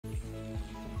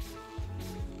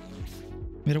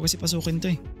Meron kasi pasukin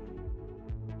to eh.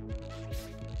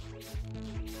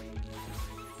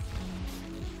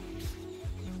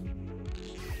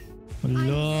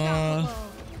 Wala.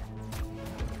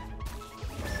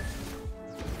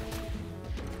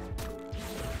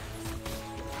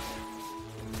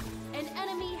 An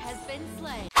enemy has been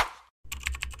slain.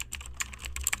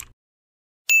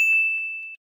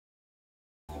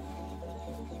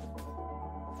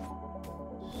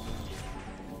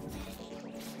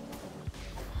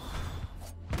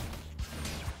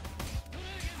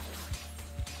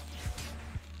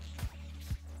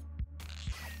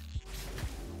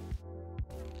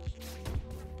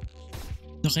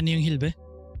 Naka na yung heal be?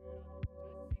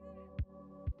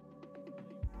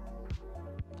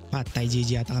 Patay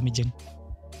GG ata kami dyan.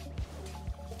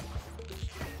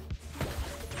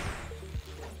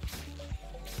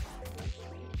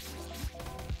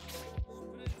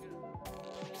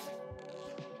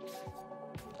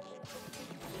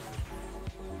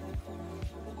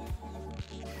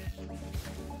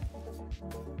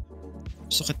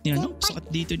 Sakit niya no? Sakit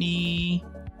dito ni...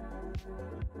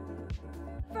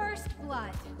 First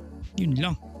blood. Yun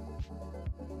lang.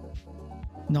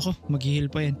 Nako, mag-heal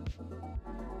pa yan.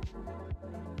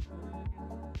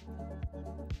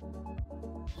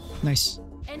 Nice.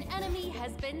 An enemy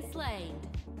has been slain.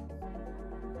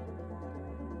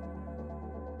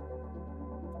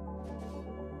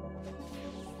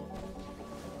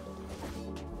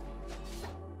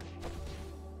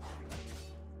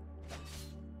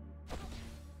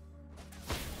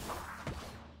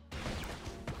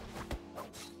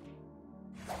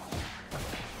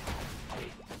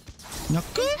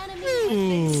 Naku!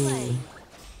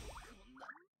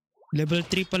 Level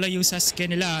 3 pala yung Sasuke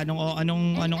nila.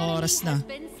 Anong oras na?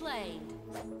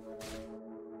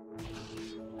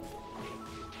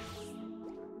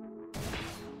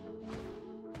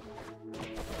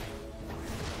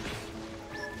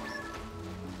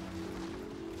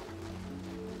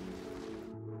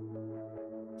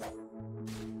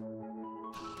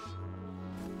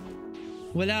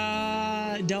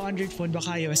 Wala daw Android phone,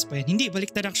 baka iOS pa yan. Hindi,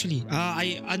 baliktad actually.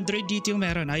 Android dito yung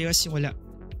meron, iOS yung wala.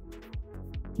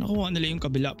 Nakuha nila yung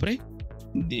kabila pre.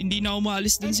 Hindi na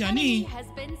umalis dun si Ani.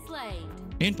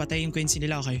 Ayun, patay yung Quincy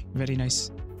nila. Okay, very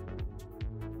nice.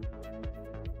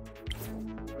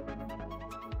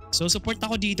 So support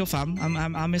ako dito fam.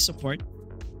 I'm a support.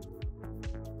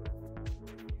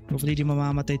 Hopefully di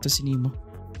mamamatay to si Nemo.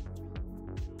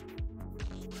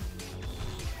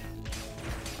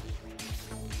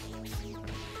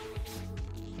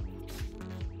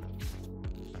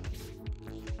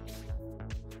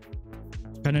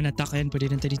 Kanon attack yan, pwede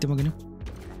nanta dito magano.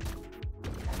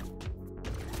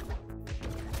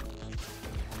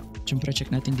 Siyempre check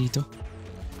natin dito.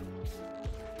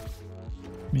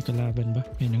 May kalaban ba?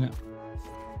 Ayun na nga.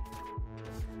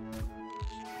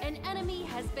 An enemy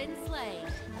has been slain.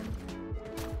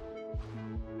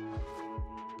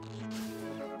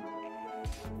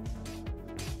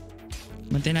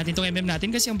 Bantayan natin tong MM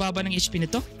natin kasi ang baba ng HP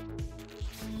nito.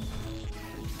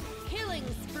 Killing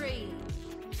spree.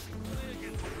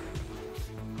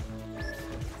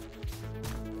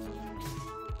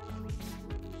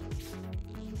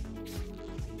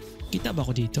 Kita ba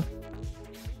ako dito?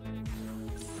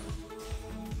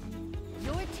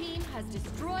 Your team has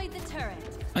destroyed the turret.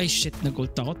 Ay shit,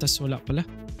 nag-ult ako tas wala pala.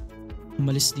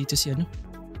 Umalis dito si ano.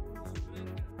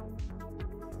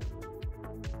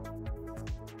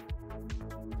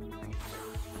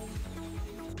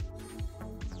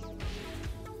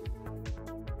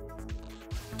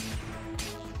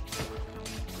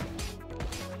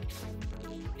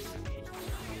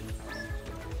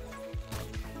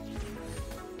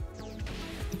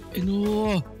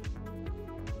 Ano?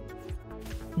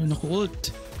 Ano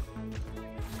naku-ult?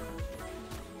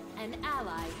 An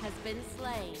ally has been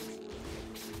slain.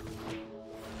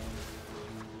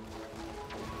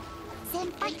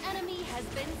 An enemy has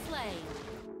been slain.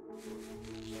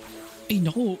 Ay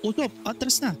naku, utop,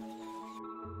 atras na.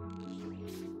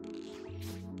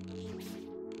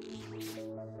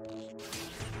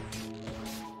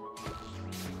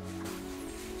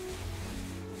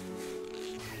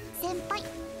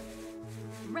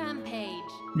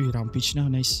 Rampage. Uy, rampage na,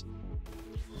 nice.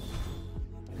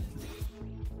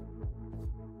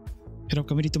 Hirap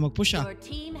kami dito mag-push ah. Your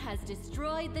team has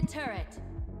destroyed the turret.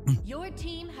 Your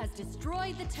team has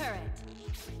destroyed the turret.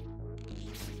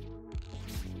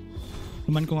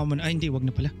 Kuman ko nga muna. Ay hindi, wag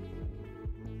na pala.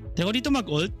 Teka ko dito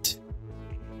mag-ult.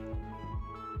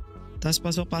 Tapos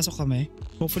pasok-pasok kami.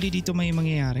 Hopefully dito may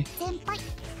mangyayari.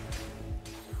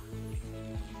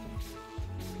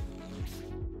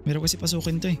 Meron kasi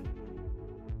pasukin to eh.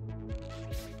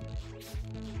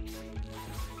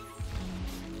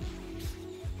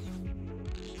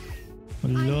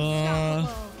 Wala.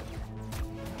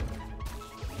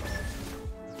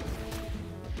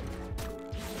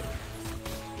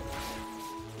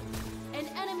 An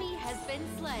enemy has been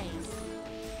slain.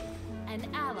 An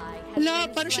ally has Wala,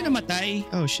 been paano siya slain. namatay?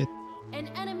 Oh shit. An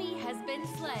enemy has been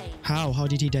slain. How? How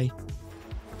did he die?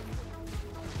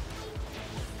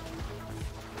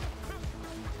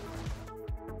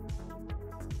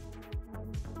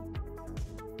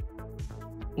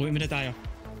 Uwi muna tayo.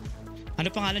 Ano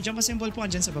pangalan dyan? Pa-symbol po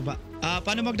andyan sa baba.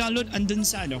 Paano mag-download? Andun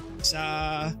sa ano? Sa...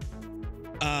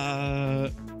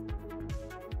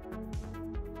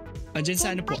 andyan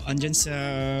sa ano po? Andyan sa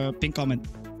pink comment.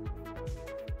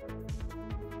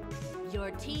 Your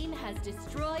team has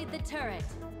destroyed the turret.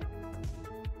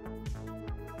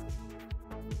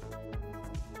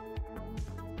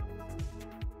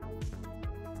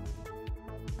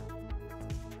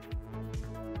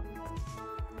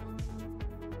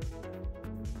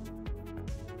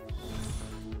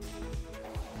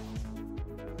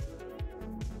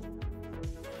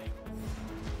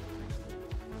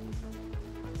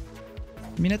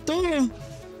 Minato!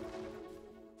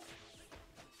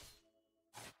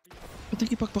 Ba't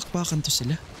nagipagpakpakan to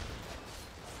sila?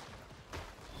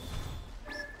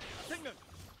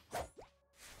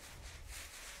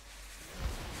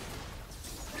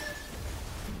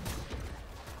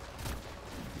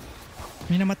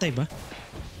 May namatay ba?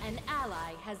 An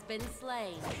ally has been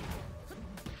slain.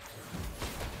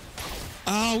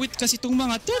 Wait kasi itong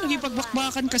mga to.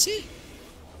 Nagipagbakbakan kasi.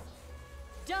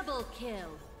 Double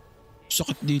kill.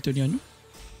 Sakit dito niya, no?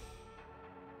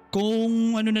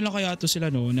 Kung ano na lang kaya to sila,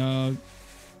 no? Na...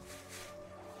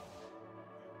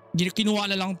 kinuha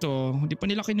na lang to. Hindi pa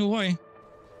nila kinuha eh.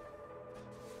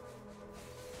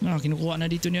 Kinukuha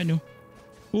na dito niya, no?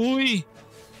 Uy!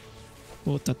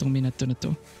 Puta tong minato na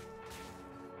to.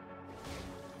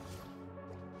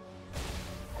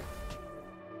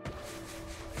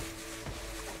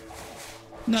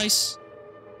 Nice.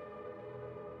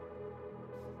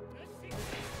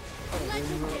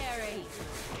 Legendary.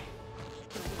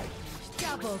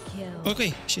 Double kill.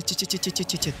 Okay. Shit.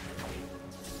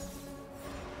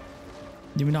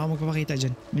 Hindi mo na ako magpapakita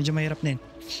dyan. Medyo mahirap na yun.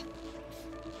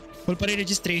 Full pa rin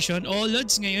registration. Oh,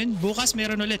 loads ngayon. Bukas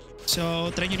meron ulit.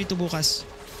 So, try nyo dito bukas.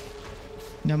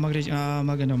 Na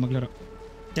maglaro.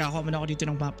 Kaya ako muna ako dito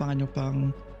ng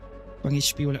pang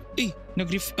HP. Wala.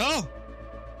 Oh!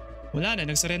 Wala na.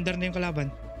 Nag-surrender na yung kalaban.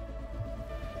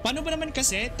 Paano ba naman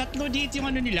kasi? Tatlo dito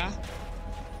yung ano nila.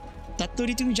 Tatlo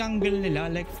dito yung jungle nila.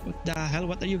 Like, what the hell?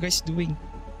 What are you guys doing?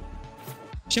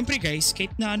 Siyempre guys,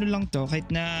 kahit na ano lang to, kahit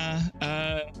na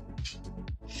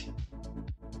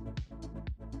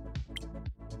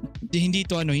hindi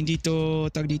to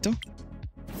tag dito.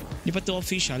 Hindi pa to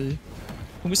official.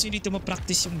 Kung gusto nyo dito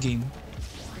ma-practice yung game,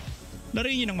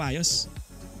 laruin nyo ng maayos.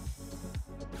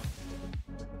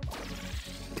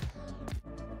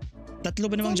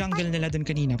 Tatlo ba namang jungle nila doon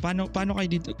kanina? Paano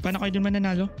kayo doon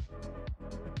mananalo?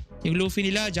 Yung Luffy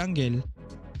nila jungle.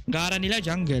 Gara nila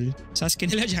jungle. Sasuke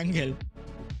nila jungle.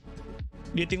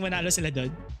 Do you think manalo sila doon?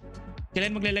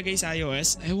 Kailan maglalagay sa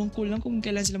iOS? Ewan ko lang kung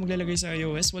kailan sila maglalagay sa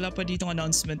iOS. Wala pa ditong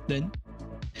announcement doon.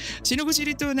 Sino gusto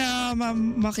dito na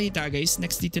makita guys?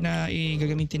 Next dito na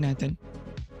gagamitin natin.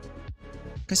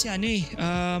 Kasi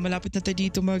malapit na tayo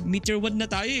dito mag-Meteor 1 na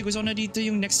tayo eh. Gusto ko na dito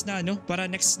yung next na para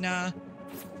next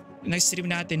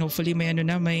stream natin. Hopefully may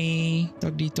may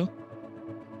tawag dito.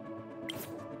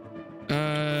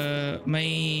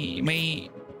 May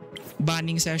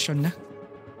banning session na.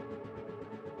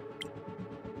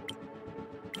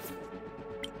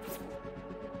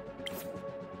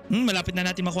 Malapit na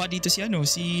natin makuha dito si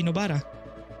Nobara.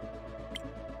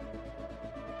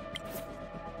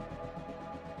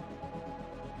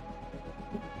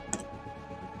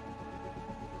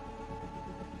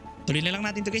 Tuloy na lang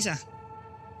natin to guys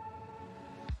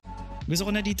Gusto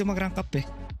ko na dito mag-rank up eh.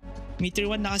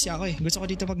 Meteor 1 na kasi ako eh. Gusto ko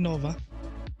dito mag-Nova.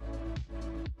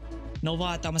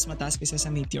 Nova ata mas mataas kaysa sa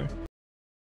Meteor.